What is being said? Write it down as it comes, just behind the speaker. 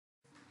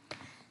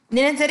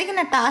నిన్న జరిగిన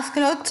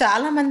టాస్క్‌లో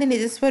చాలామంది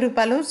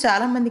నిజస్వరూపాలు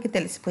చాలామందికి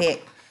తెలిసిపోయాయి.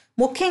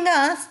 ముఖ్యంగా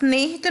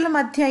స్నేహితుల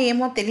మధ్య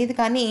ఏమో తెలీదు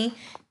కానీ,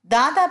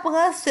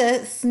 దాదాపుగా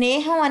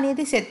స్నేహం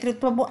అనేది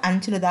శత్రుత్వపు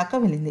అంచుల దాకా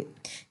వెళ్ళింది.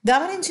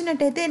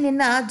 గమనించినట్టయితే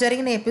నిన్న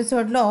జరిగిన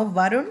ఎపిసోడ్‌లో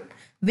వరుణ్,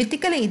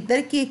 వితికల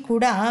ఇద్దరికీ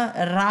కూడా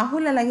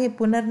రాహుల్ అలాగే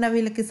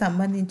పునర్నవీలకి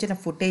సంబంధించిన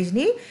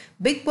ఫుటేజ్‌ని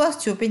బిగ్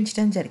బాస్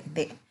చూపించడం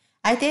జరిగింది.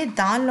 అయితే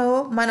దానిలో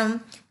మనం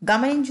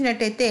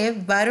గమనించినట్టయితే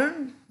వరుణ్,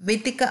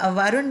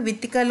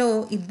 వితికలు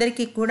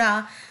ఇద్దరికీ కూడా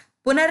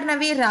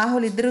పునర్నవి,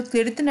 రాహుల్ ఇద్దరు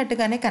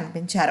తిడుతున్నట్టుగానే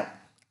కనిపించారు.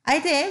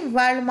 అయితే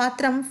వాళ్ళు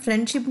మాత్రం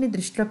ఫ్రెండ్షిప్‌ని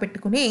దృష్టిలో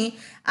పెట్టుకుని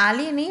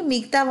అలీని,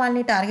 మిగతా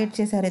వాళ్ళని టార్గెట్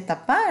చేశారే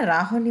తప్ప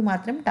రాహుల్‌ని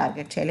మాత్రం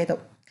టార్గెట్ చేయలేదు.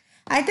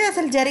 అయితే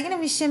అసలు జరిగిన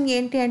విషయం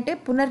ఏంటి అంటే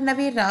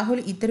పునర్నవి,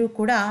 రాహుల్ ఇద్దరు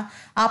కూడా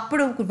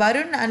అప్పుడు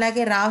వరుణ్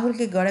అలాగే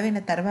రాహుల్‌కి గొడవైన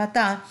తర్వాత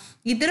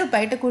ఇద్దరు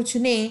బయట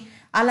కూర్చుని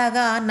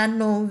అలాగా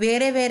నన్ను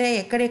వేరే వేరే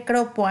ఎక్కడెక్కడో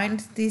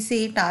పాయింట్స్ తీసి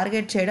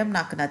టార్గెట్ చేయడం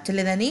నాకు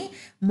నచ్చలేదని,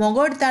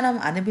 మొగోడితనం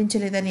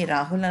అనిపించలేదని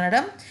రాహుల్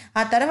అనడం,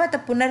 ఆ తర్వాత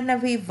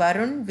పునర్నవి,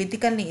 వరుణ్,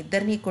 వితికల్ని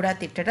ఇద్దరిని కూడా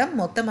తిట్టడం,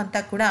 మొత్తం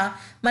అంతా కూడా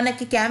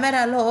మనకి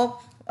కెమెరాలో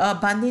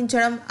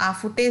బంధించడం, ఆ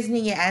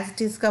ఫుటేజ్ని యాజ్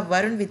ఇట్ ఈస్‌గా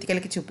వరుణ్,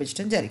 వితికలకి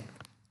చూపించడం జరిగింది.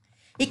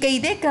 ఇక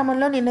ఇదే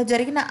క్రమంలో నిన్న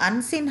జరిగిన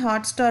అన్‌సీన్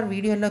హాట్‌స్టార్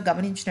వీడియోలో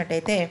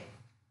గమనించినట్టయితే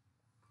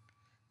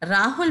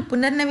రాహుల్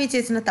పునర్నవి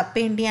చేసిన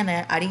తప్పేంటి అని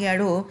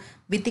అడిగాడు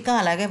వితిక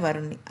అలాగే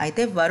వరుణ్ని.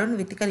 అయితే వరుణ్,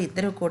 వితికలు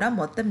ఇద్దరు కూడా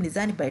మొత్తం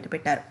నిజాన్ని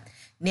బయటపెట్టారు.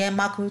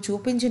 మాకు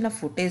చూపించిన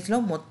ఫుటేజ్లో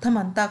మొత్తం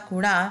అంతా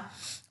కూడా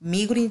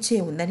మీ గురించే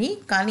ఉందని,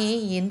 కానీ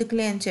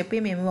ఎందుకులే అని చెప్పి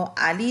మేము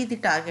అలీది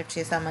టార్గెట్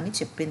చేశామని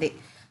చెప్పింది.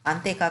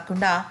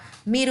 అంతేకాకుండా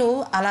మీరు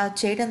అలా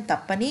చేయడం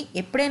తప్పని,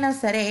 ఎప్పుడైనా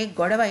సరే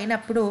గొడవ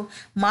అయినప్పుడు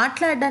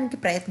మాట్లాడడానికి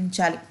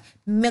ప్రయత్నించాలి.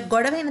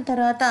 గొడవైన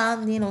తర్వాత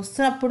నేను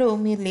వస్తున్నప్పుడు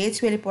మీరు లేచి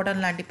వెళ్ళిపోవడం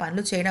లాంటి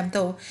పనులు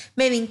చేయడంతో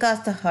మేము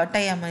ఇంకాస్త హర్ట్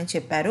అయ్యామని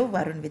చెప్పారు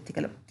వరుణ్,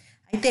 వితికలు.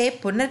 అయితే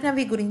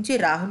పునర్నవి గురించి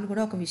రాహుల్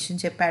కూడా ఒక విషయం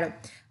చెప్పాడు.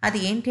 అది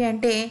ఏంటి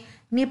అంటే,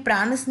 నీ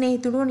ప్రాణ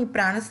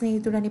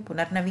స్నేహితుడు అని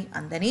పునర్నవి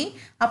అందని,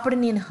 అప్పుడు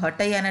నేను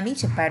హర్ట్ అయ్యానని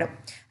చెప్పాడు.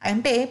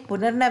 అంటే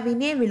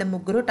పునర్నవినే వీళ్ళ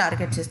ముగ్గురు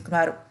టార్గెట్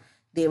చేసుకున్నారు.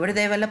 దేవుడి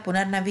దయ వల్ల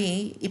పునర్నవి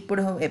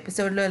ఇప్పుడు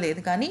ఎపిసోడ్లో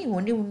లేదు, కానీ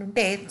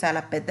ఉండుంటే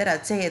చాలా పెద్ద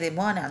రచ్చ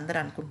అయ్యేదేమో అని అందరూ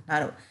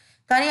అనుకుంటున్నారు.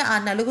 కానీ ఆ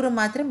నలుగురు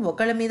మాత్రం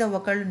ఒకళ్ళ మీద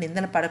ఒకళ్ళు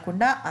నిందలు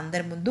పడకుండా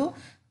అందరి ముందు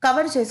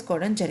కవర్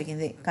చేసుకోవడం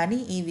జరిగింది. కానీ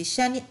ఈ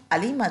విషయాన్ని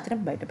అలీ మాత్రం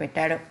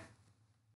బయటపెట్టాడు.